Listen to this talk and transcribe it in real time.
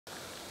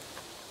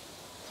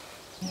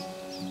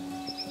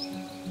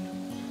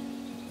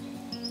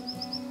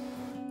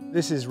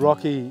This is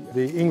Rocky,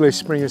 the English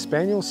Springer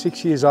Spaniel,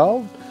 6 years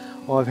old.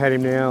 I've had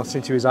him now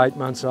since he was 8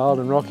 months old,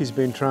 and Rocky's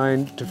been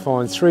trained to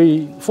find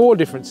 4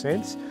 different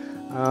scents.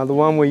 The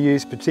one we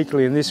use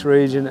particularly in this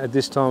region at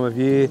this time of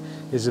year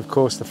is of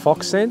course the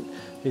fox scent.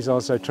 He's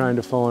also trained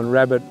to find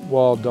rabbit,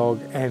 wild dog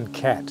and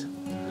cat.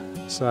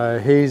 So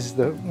he's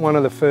one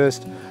of the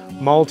first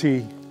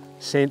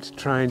multi-scent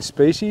trained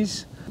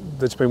species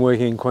that's been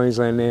working in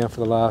Queensland now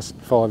for the last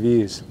 5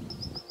 years.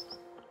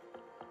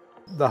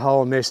 The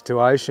whole nest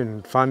to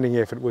ocean funding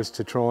effort was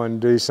to try and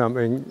do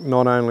something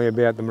not only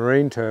about the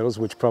marine turtles,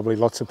 which probably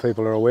lots of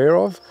people are aware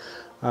of,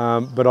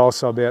 but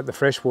also about the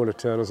freshwater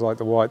turtles like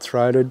the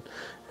white-throated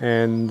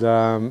and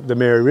the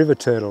Mary River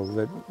turtle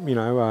that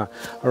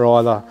are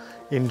either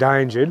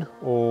endangered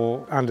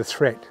or under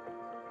threat.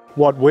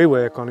 What we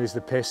work on is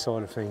the pest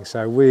side of things,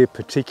 so we're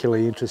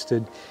particularly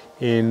interested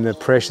in the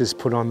pressures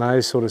put on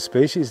those sort of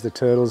species, the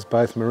turtles,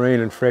 both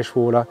marine and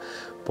freshwater,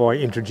 by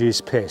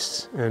introduced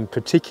pests, and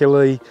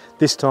particularly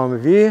this time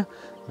of year,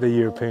 the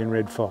European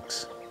red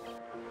fox.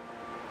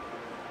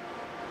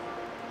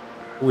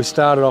 We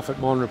started off at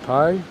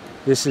Monrepos.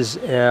 This is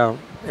our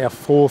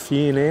 4th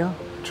year now,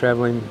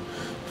 travelling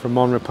from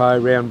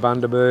Monrepos round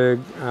Bundaberg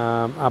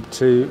up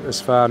to as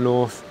far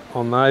north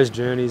on those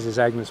journeys as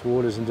Agnes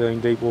Waters and doing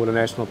Deepwater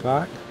National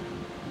Park.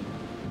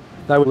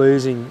 They were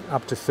losing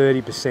up to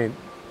 30%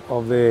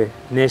 of their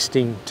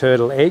nesting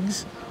turtle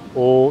eggs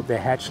or their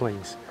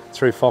hatchlings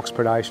through fox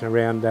predation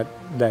around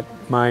that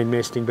main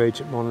nesting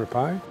beach at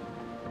Monrepos.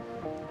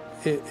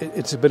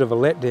 It's a bit of a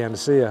letdown to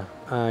see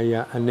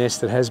a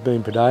nest that has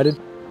been predated.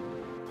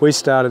 We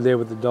started there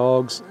with the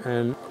dogs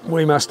and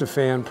we must have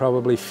found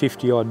probably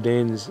 50 odd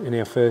dens in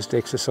our first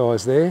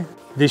exercise there.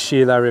 This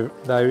year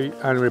they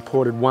only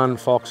reported 1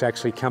 fox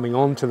actually coming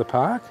onto the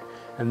park,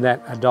 and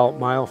that adult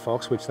male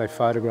fox, which they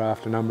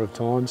photographed a number of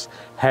times,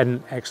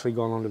 hadn't actually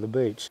gone onto the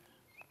beach.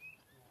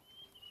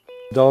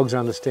 Dogs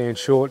understand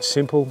short,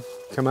 simple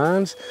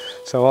commands,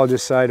 so I'll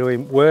just say to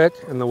him, work,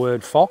 and the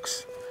word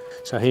fox.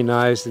 So he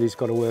knows that he's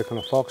got to work on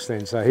a fox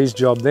then. So his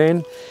job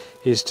then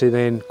is to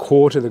then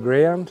quarter the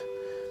ground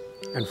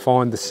and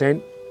find the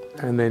scent,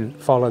 and then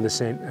follow the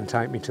scent and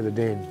take me to the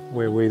den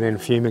where we then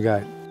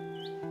fumigate.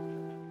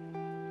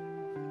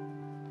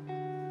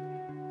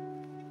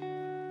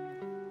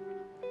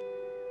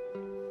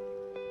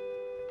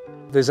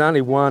 There's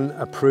only one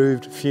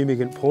approved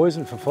fumigant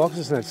poison for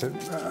foxes, and that's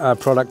a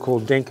product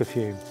called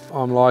Denkafume.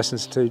 I'm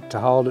licensed to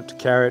hold it, to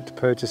carry it, to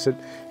purchase it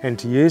and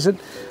to use it.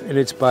 And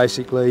it's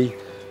basically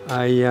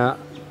a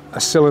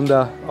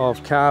cylinder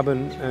of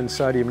carbon and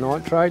sodium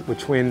nitrate,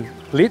 which when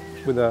lit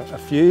with a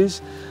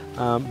fuse,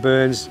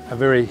 burns a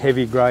very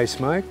heavy grey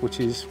smoke,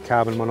 which is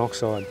carbon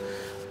monoxide.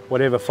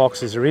 Whatever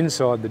foxes are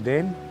inside the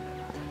den,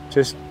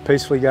 just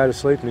peacefully go to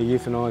sleep and are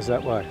euthanised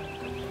that way.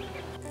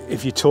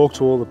 If you talk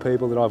to all the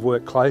people that I've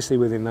worked closely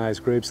with in those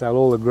groups, they'll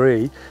all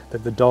agree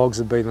that the dogs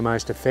have been the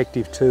most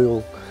effective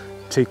tool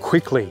to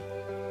quickly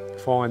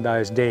find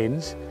those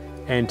dens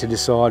and to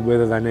decide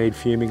whether they need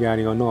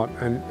fumigating or not.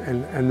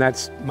 And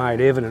that's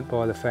made evident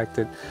by the fact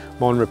that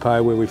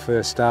Monrepos, where we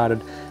first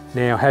started,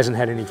 now hasn't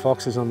had any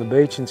foxes on the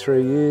beach in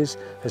 3 years,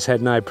 has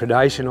had no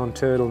predation on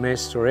turtle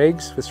nests or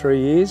eggs for 3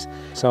 years.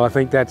 So I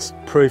think that's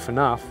proof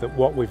enough that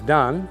what we've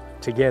done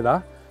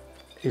together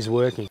is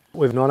working.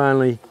 We've not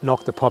only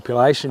knocked the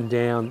population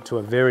down to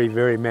a very,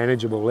 very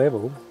manageable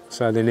level,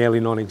 so they're nearly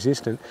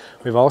non-existent,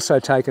 we've also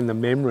taken the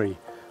memory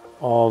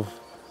of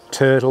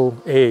turtle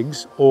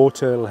eggs or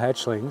turtle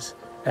hatchlings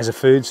as a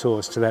food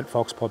source to that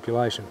fox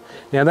population.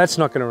 Now that's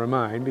not going to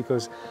remain,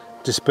 because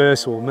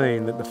dispersal will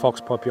mean that the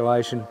fox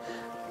population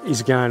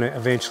is going to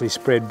eventually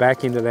spread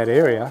back into that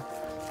area,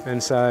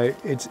 and so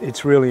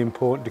it's really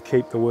important to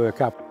keep the work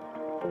up.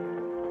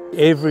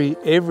 Every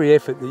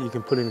effort that you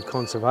can put into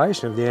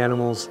conservation of the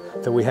animals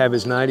that we have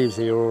as natives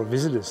here or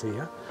visitors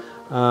here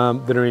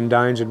that are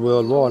endangered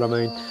worldwide. I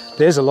mean,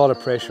 there's a lot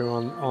of pressure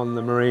on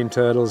the marine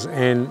turtles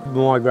and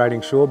migrating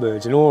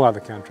shorebirds in all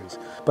other countries.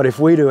 But if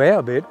we do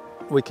our bit,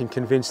 we can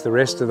convince the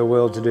rest of the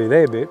world to do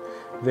their bit,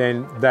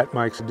 then that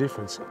makes a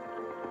difference.